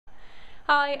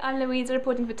Hi, I'm Louisa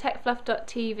reporting for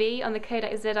techfluff.tv on the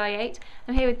codec ZI8.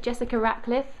 I'm here with Jess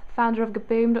Ratcliffe, founder of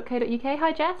GaBoom.co.uk.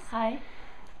 Hi Jess. Hi.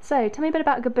 So, tell me a bit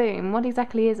about GaBoom. What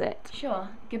exactly is it? Sure.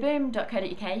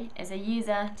 GaBoom.co.uk is a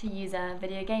user-to-user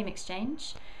video game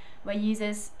exchange where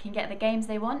users can get the games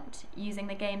they want using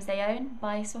the games they own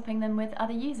by swapping them with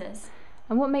other users.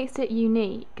 And what makes it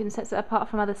unique and sets it apart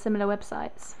from other similar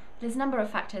websites? There's a number of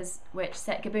factors which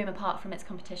set GaBoom apart from its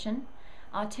competition.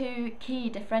 Our two key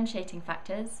differentiating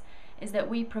factors is that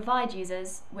we provide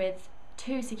users with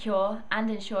two secure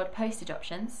and insured postage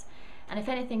options, and if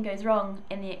anything goes wrong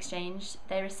in the exchange,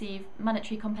 they receive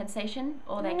monetary compensation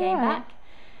or their game back.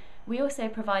 We also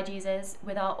provide users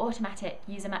with our automatic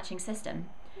user matching system,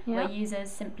 where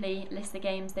users simply list the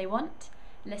games they want,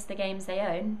 list the games they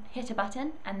own, hit a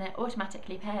button, and they're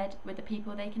automatically paired with the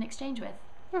people they can exchange with.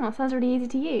 Oh, that sounds really easy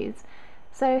to use.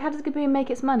 So how does GaBoom make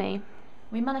its money?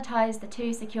 We monetize the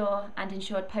two secure and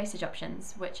insured postage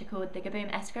options, which are called the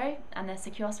GaBoom Escrow and the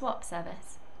Secure Swap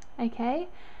service. Okay.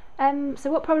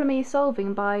 So what problem are you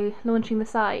solving by launching the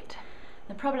site?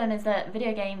 The problem is that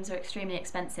video games are extremely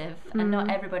expensive and not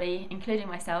everybody, including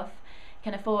myself,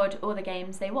 can afford all the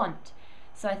games they want.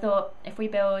 So I thought if we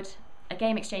build a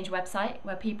game exchange website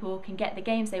where people can get the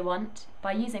games they want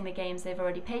by using the games they've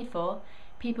already paid for,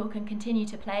 people can continue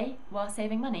to play while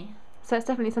saving money. So it's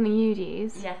definitely something you'd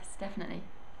use? Yes, definitely.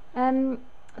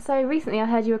 So recently I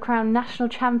heard you were crowned National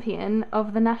Champion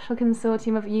of the National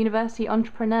Consortium of University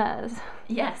Entrepreneurs.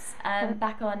 Yes,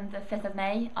 back on the 5th of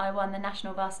May I won the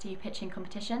National Varsity Pitching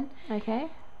Competition. Okay.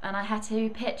 And I had to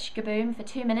pitch GaBoom for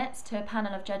 2 minutes to a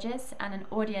panel of judges and an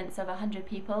audience of 100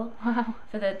 people. Wow.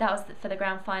 That was for the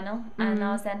grand final, and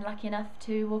I was then lucky enough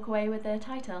to walk away with the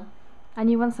title. And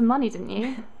you won some money, didn't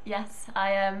you? Yes,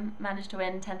 I managed to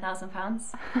win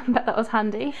 £10,000. I bet that was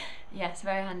handy. Yes,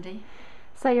 very handy.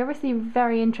 So you're obviously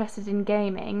very interested in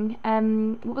gaming.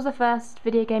 What was the first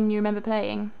video game you remember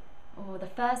playing? Oh, the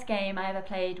first game I ever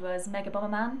played was Mega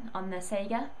Bomberman on the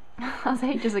Sega. That was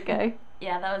ages ago.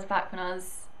 Yeah, that was back when I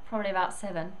was probably about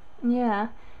 7. Yeah.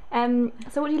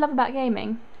 So what do you love about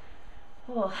gaming?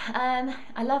 Oh,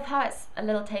 I love how it's a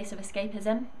little taste of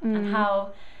escapism and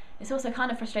how it's also kind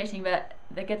of frustrating, but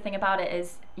the good thing about it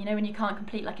is, you know, when you can't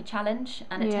complete like a challenge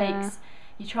and it takes,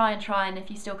 you try and if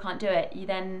you still can't do it,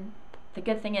 the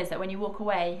good thing is that when you walk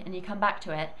away and you come back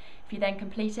to it, if you then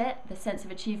complete it, the sense of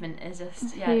achievement is just,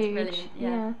 it's brilliant.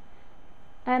 Yeah.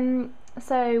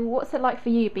 So what's it like for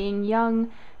you being young,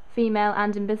 female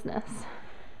and in business?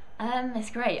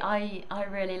 It's great. I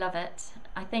really love it.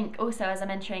 I think also as I'm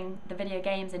entering the video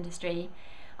games industry,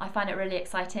 I find it really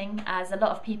exciting, as a lot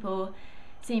of people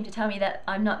seem to tell me that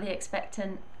I'm not the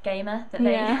expectant gamer, that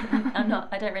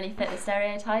I don't really fit the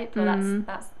stereotype, or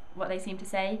that's what they seem to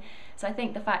say. So I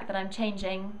think the fact that I'm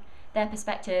changing their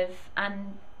perspective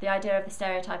and the idea of the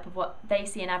stereotype of what they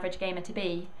see an average gamer to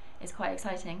be is quite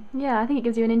exciting. Yeah, I think it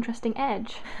gives you an interesting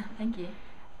edge. Thank you.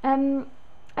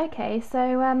 Okay,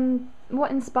 so what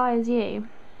inspires you?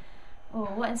 Oh,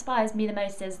 what inspires me the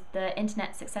most is the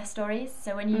internet success stories.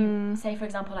 So when you say, for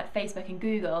example, like Facebook and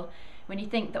Google, when you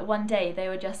think that one day they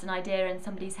were just an idea in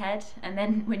somebody's head, and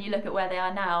then when you look at where they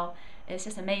are now, it's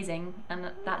just amazing,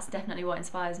 and that's definitely what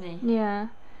inspires me. Yeah.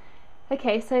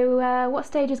 Okay, so what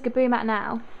stage is GaBoom at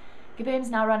now? GaBoom's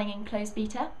now running in closed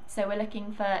beta, so we're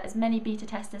looking for as many beta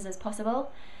testers as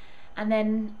possible, and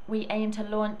then we aim to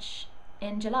launch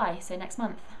in July, so next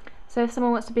month. So if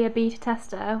someone wants to be a beta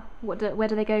tester, where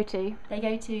do they go to? They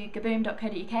go to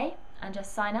gaboom.co.uk and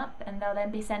just sign up, and they'll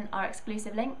then be sent our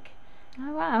exclusive link.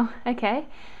 Oh wow, okay.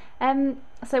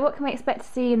 So what can we expect to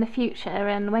see in the future,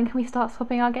 and when can we start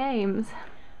swapping our games?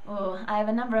 Oh, I have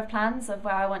a number of plans of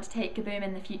where I want to take GaBoom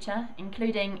in the future,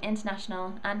 including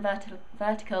international and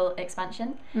vertical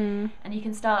expansion, and you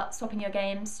can start swapping your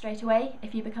games straight away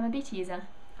if you become a beta user.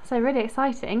 So really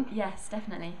exciting. Yes,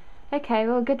 definitely. Okay,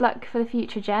 well good luck for the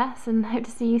future, Jess, and hope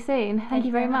to see you soon. Thank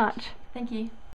you very much. Thank you.